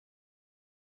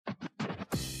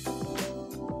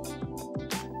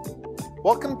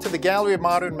Welcome to the Gallery of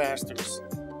Modern Masters.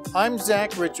 I'm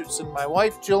Zach Richardson. My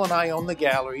wife Jill and I own the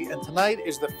gallery, and tonight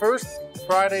is the first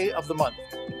Friday of the month,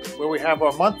 where we have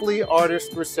our monthly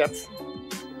artist reception,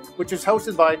 which is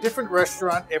hosted by a different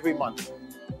restaurant every month.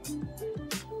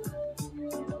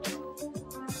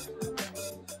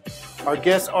 Our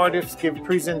guest artists give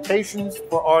presentations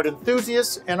for art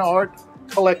enthusiasts and art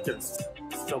collectors.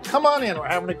 So come on in, we're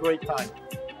having a great time.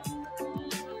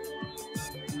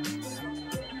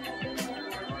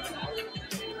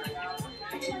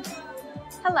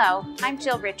 Hello, I'm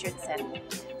Jill Richardson.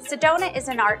 Sedona is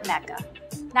an art mecca,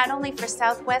 not only for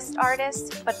Southwest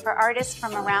artists, but for artists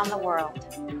from around the world.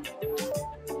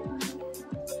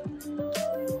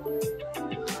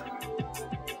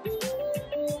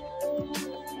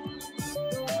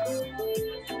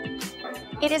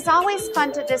 It is always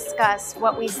fun to discuss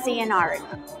what we see in art,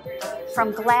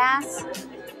 from glass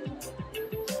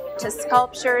to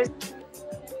sculptures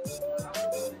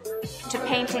to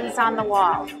paintings on the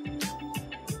wall.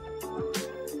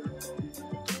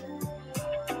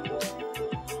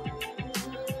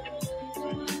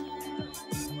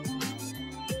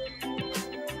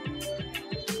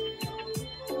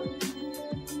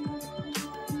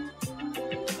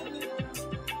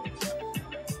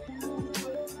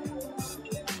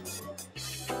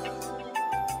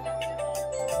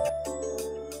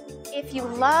 If you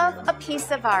love a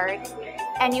piece of art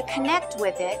and you connect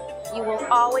with it, you will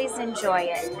always enjoy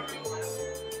it.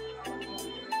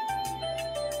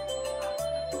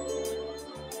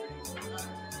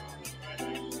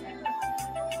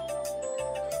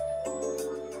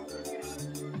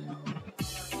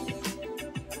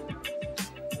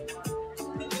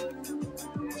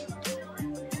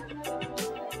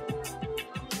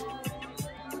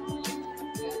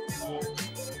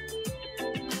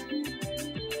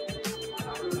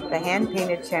 The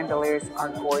hand-painted chandeliers are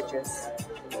gorgeous.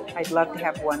 I'd love to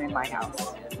have one in my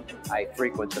house. I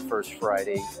frequent the first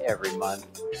Friday every month.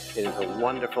 It is a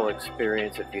wonderful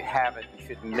experience. If you haven't, you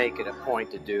should make it a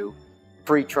point to do.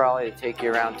 Free trolley to take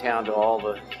you around town to all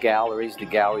the galleries. The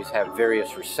galleries have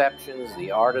various receptions.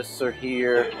 The artists are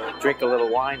here. Drink a little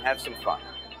wine, have some fun.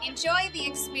 Enjoy the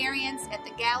experience at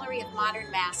the Gallery of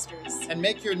Modern Masters. And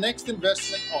make your next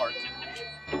investment art.